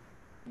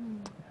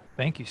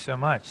 Thank you so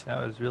much.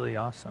 That was really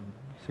awesome.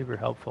 Super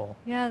helpful.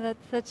 Yeah,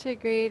 that's such a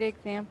great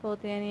example,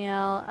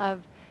 Danielle,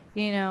 of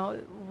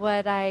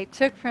what I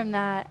took from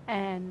that,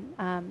 and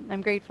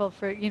I'm grateful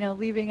for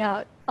leaving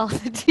out all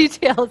the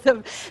details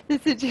of the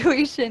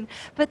situation,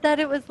 but that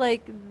it was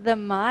like the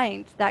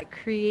mind that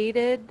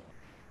created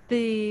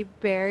the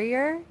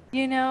barrier.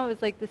 It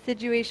was like the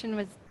situation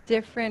was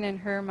different in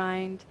her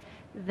mind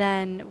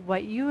than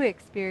what you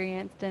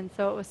experienced, and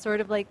so it was sort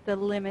of like the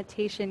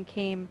limitation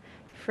came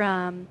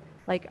from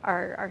like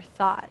our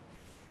thoughts,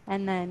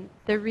 and then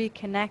the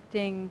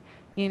reconnecting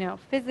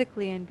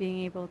physically and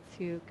being able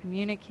to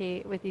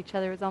communicate with each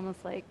other was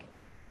almost like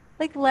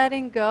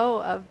letting go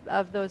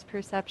of those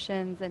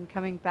perceptions and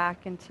coming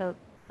back into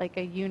like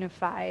a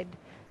unified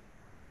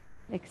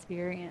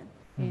experience,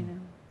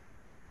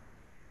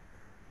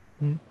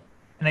 And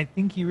I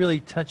think you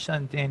really touched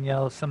on,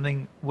 Danielle,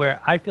 something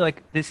where I feel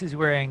like this is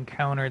where I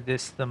encountered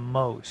this the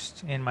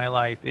most in my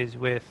life, is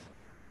with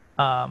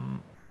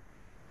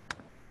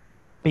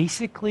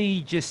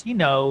basically just,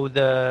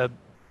 the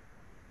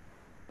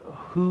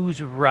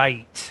who's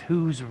right,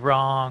 who's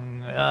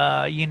wrong,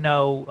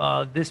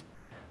 this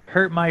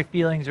hurt my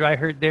feelings or I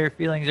hurt their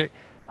feelings.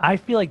 I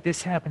feel like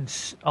this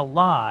happens a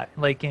lot,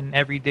 like in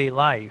everyday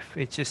life.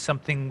 It's just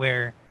something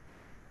where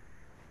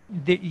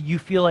you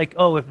feel like,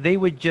 oh, if they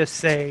would just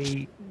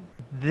say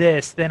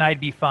this, then I'd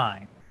be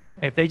fine.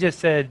 If they just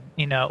said,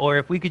 or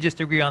if we could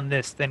just agree on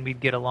this, then we'd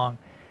get along.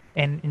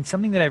 And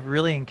something that I've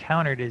really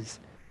encountered is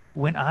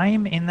when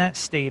I'm in that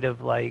state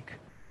of like,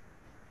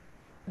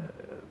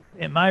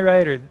 am I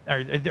right, or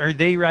are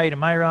they right?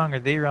 Am I wrong? Are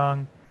they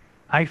wrong?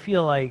 I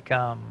feel like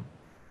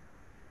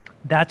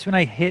that's when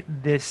I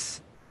hit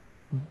this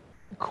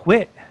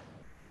quit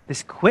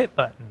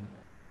button.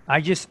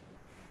 I just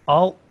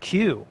Alt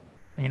Q,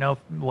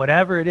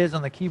 whatever it is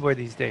on the keyboard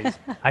these days.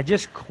 I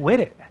just quit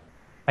it.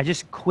 I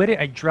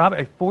drop it.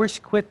 I force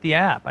quit the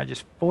app. I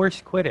just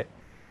force quit it.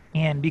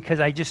 And because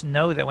I just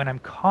know that when I'm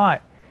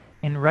caught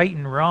in right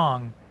and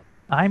wrong,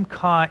 I'm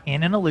caught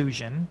in an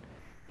illusion,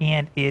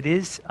 and it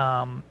is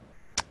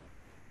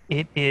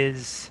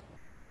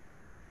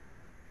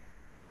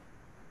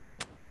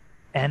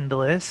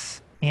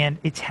endless, and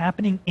it's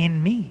happening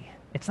in me.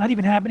 It's not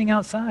even happening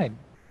outside.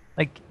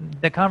 Like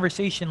the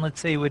conversation, let's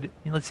say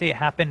it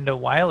happened a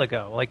while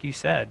ago, like you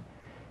said,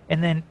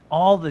 and then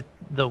all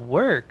the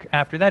work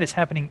after that is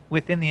happening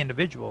within the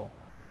individual.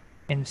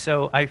 And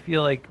so I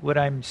feel like what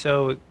I'm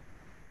so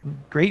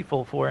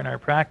grateful for in our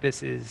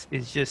practice is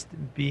just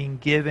being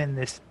given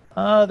this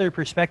other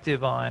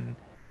perspective on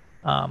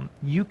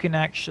you can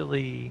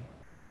actually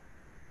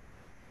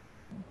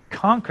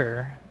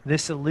conquer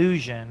this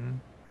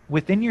illusion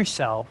within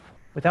yourself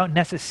without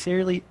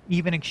necessarily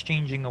even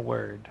exchanging a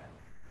word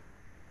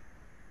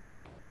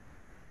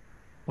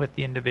with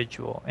the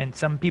individual. And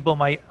some people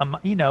might,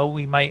 we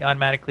might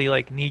automatically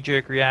like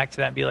knee-jerk react to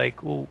that and be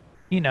like, well,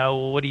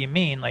 what do you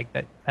mean? Like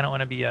that, I don't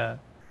want to be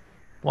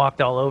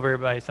walked all over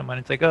by someone.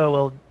 It's like, oh,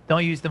 well,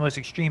 don't use the most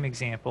extreme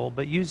example,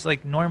 but use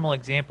like normal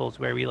examples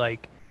where we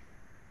like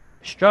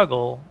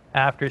struggle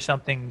after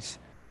something's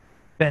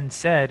been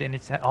said, and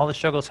it's all the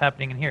struggle's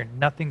happening in here.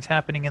 Nothing's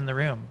happening in the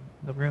room.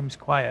 The room's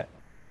quiet,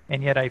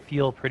 and yet I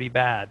feel pretty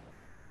bad.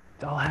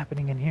 It's all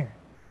happening in here.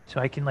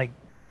 So I can like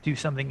do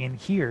something in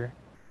here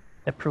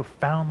that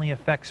profoundly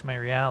affects my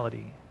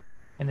reality.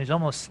 And there's a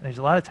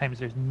lot of times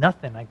there's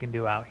nothing I can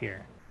do out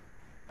here.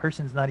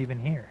 Person's not even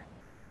here.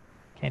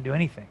 Can't do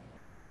anything.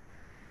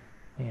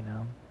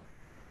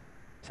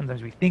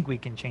 Sometimes we think we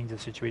can change the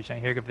situation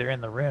here if they're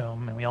in the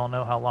room, and we all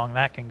know how long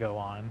that can go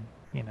on,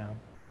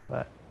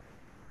 but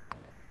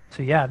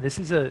so yeah, this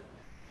is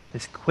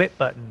this quit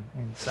button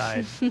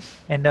inside.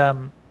 And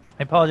I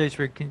apologize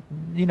for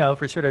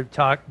for sort of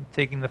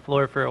taking the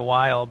floor for a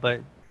while,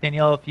 but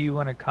Danielle, if you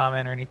want to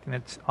comment or anything,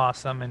 that's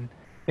awesome. And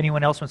if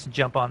anyone else wants to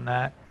jump on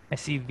that, I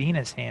see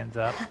Venus hands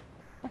up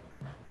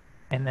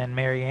and then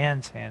Mary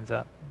Ann's hands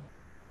up,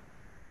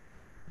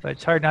 but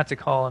it's hard not to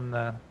call him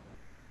the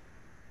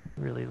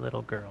really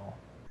little girl.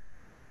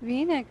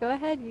 Vina, go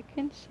ahead. You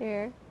can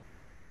share.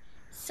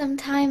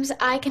 Sometimes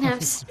I can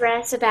have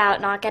stress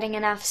about not getting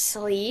enough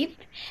sleep,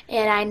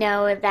 and I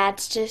know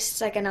that's just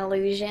like an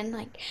illusion,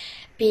 like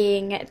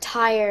being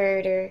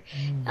tired or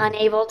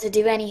unable to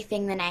do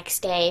anything the next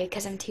day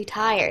because I'm too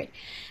tired.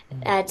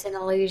 That's an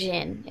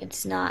illusion.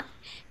 It's not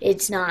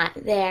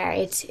there.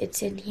 It's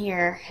in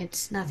here.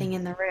 It's nothing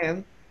in the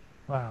room.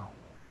 Wow.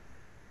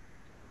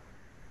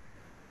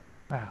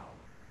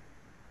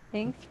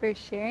 Thanks for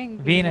sharing,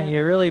 Vina,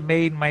 you really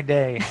made my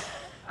day.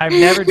 I've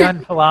never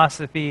done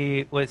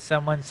philosophy with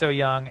someone so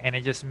young, and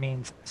it just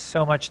means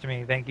so much to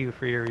me. Thank you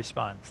for your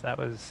response. That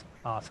was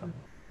awesome.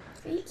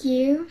 Thank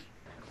you.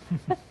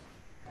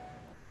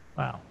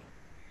 Wow.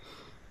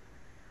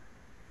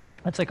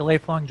 That's like a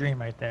lifelong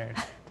dream right there,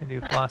 to do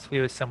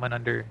philosophy with someone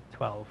under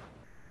 12.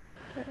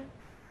 All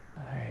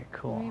right,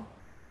 cool.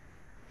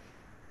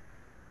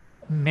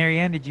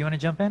 Marianne, did you want to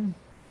jump in?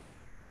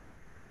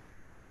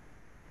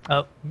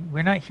 Oh,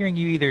 we're not hearing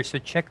you either, so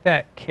check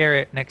that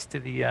caret next to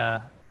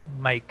the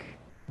mic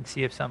and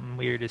see if something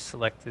weird is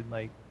selected.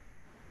 Like,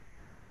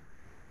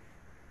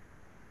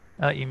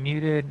 you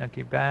muted.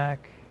 Okay,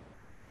 back.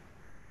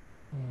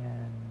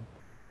 And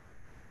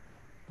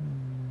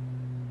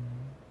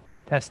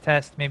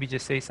test. Maybe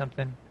just say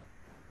something.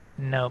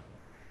 Nope.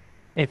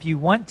 If you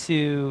want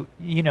to,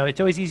 it's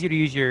always easier to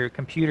use your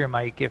computer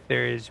mic if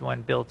there is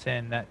one built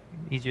in. That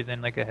easier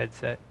than like a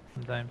headset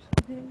sometimes.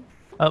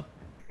 Oh.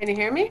 Can you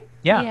hear me?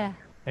 Yeah.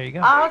 There you go.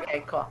 Oh,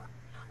 okay, cool.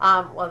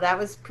 Well, that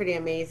was pretty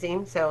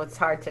amazing. So it's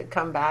hard to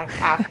come back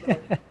after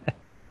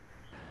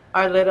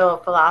our little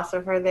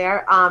philosopher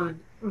there.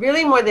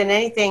 Really, more than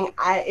anything,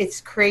 it's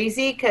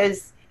crazy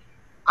because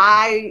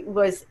I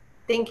was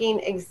thinking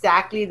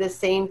exactly the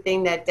same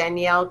thing that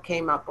Danielle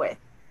came up with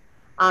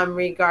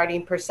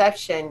regarding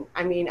perception.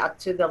 I mean, up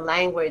to the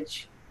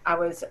language, I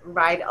was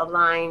right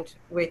aligned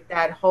with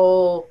that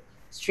whole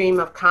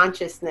stream of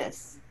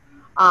consciousness.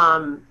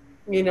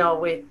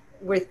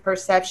 With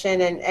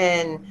perception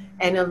and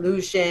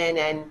illusion.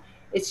 And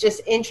it's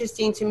just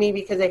interesting to me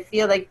because I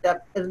feel like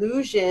the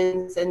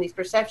illusions and these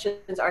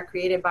perceptions are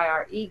created by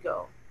our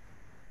ego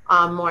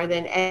more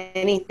than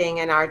anything.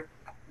 And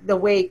the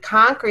way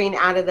conquering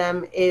out of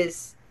them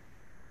is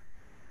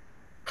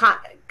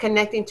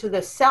connecting to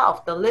the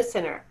self, the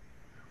listener,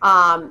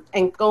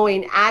 and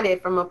going at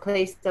it from a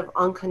place of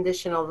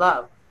unconditional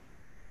love.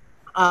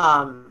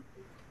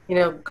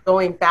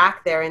 Going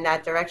back there in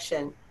that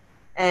direction.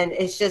 And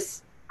it's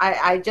just,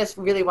 I just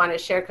really want to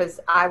share because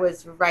I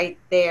was right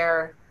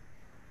there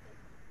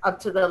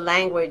up to the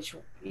language,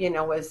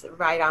 was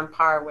right on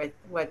par with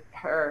what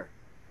her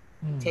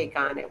take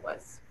on it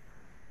was.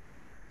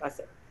 That's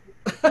it.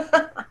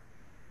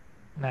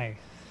 Nice.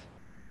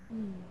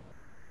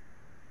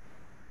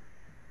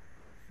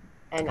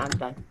 And I'm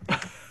done.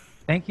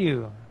 Thank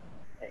you.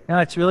 No,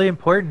 it's really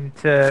important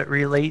to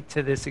relate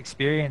to this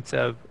experience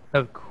of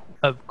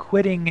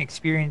quitting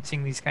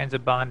experiencing these kinds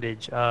of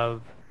bondage,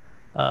 of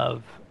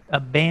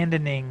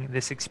abandoning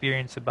this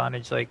experience of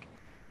bondage. Like,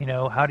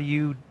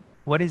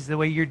 what is the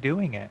way you're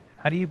doing it?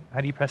 How do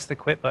you press the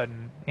quit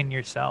button in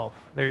yourself?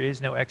 There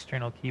is no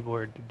external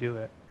keyboard to do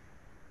it.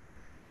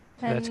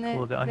 So And that's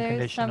cool, the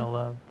unconditional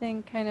love. There's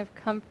something kind of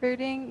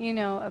comforting,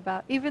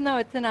 about, even though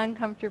it's an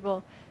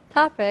uncomfortable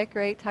topic,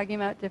 right? Talking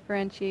about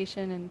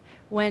differentiation and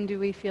when do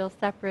we feel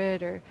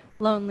separate or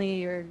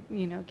lonely or,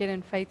 get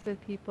in fights with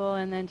people,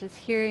 and then just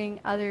hearing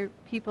other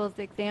people's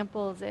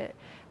examples, it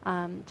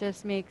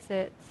just makes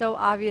it so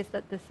obvious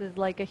that this is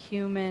like a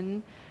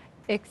human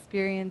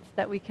experience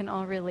that we can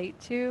all relate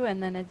to.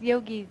 And then as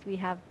yogis, we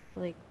have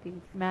like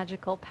these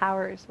magical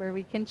powers where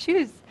we can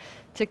choose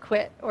to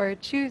quit or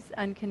choose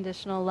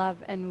unconditional love,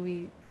 and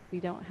we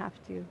don't have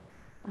to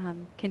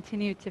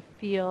continue to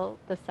feel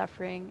the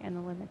suffering and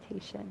the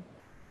limitation.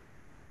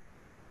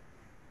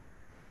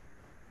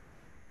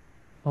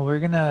 Well, we're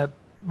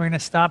gonna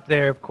stop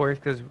there, of course,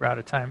 because we're out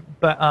of time.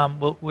 But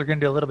we're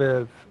gonna do a little bit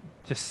of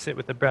just sit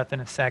with the breath in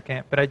a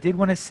second. But I did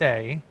want to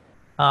say,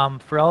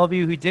 for all of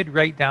you who did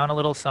write down a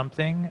little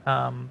something,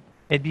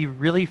 it'd be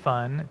really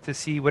fun to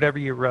see whatever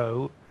you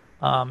wrote.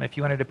 If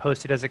you wanted to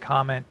post it as a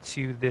comment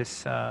to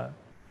this, to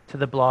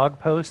the blog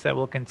post that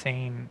will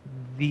contain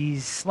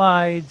these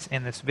slides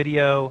and this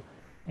video,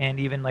 and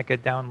even like a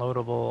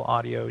downloadable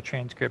audio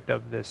transcript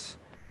of this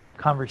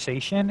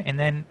conversation. And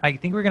then I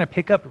think we're going to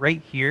pick up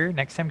right here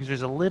next time because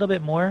there's a little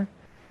bit more.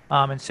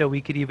 And so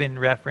we could even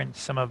reference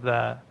some of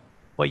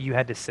what you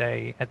had to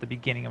say at the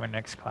beginning of our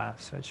next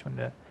class. So I just wanted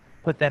to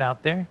put that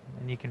out there,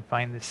 and you can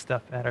find this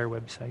stuff at our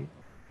website.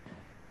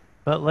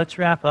 But let's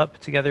wrap up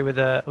together with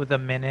a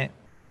minute,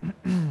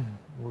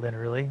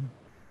 literally,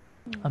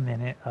 a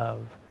minute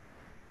of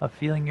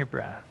feeling your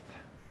breath.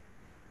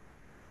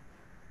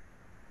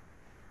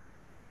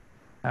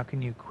 How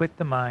can you quit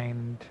the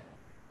mind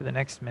for the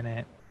next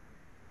minute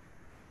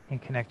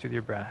and connect with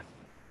your breath?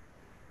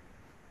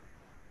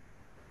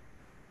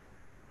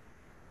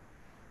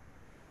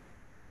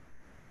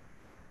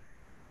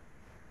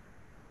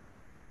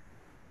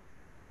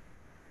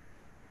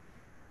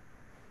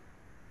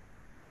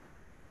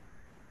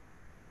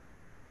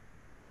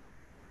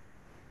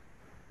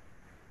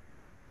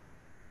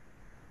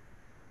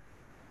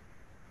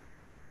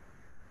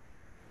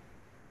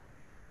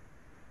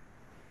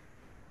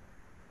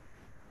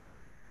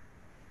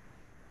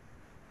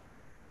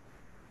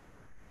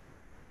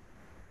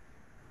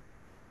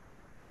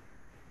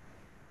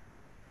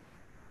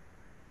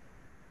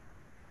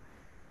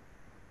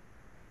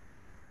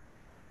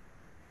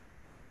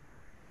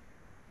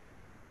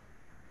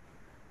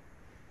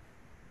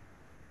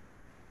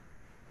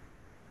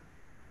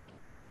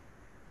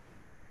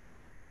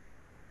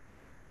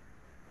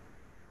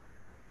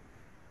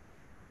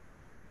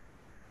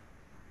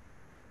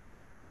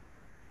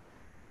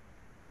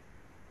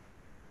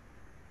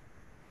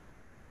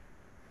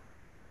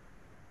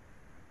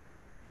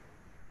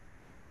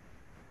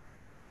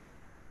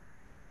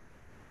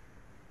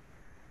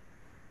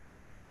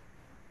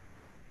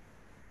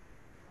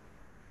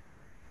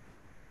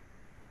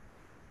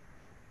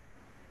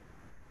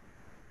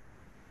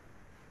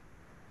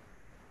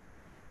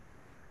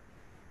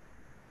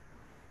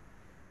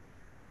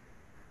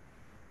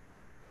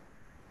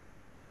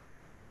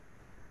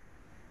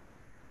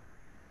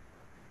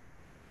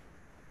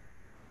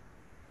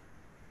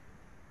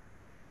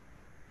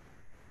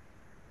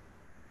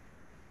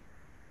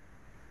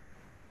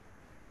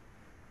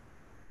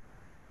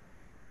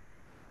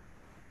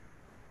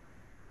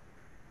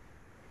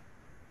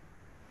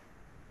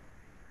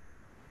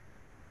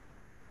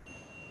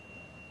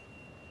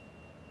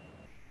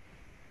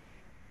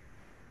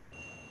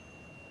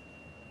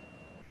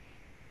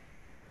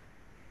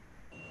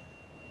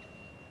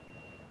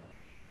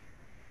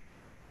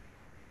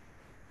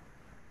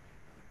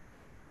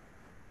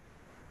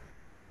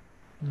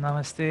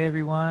 Namaste,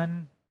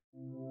 everyone.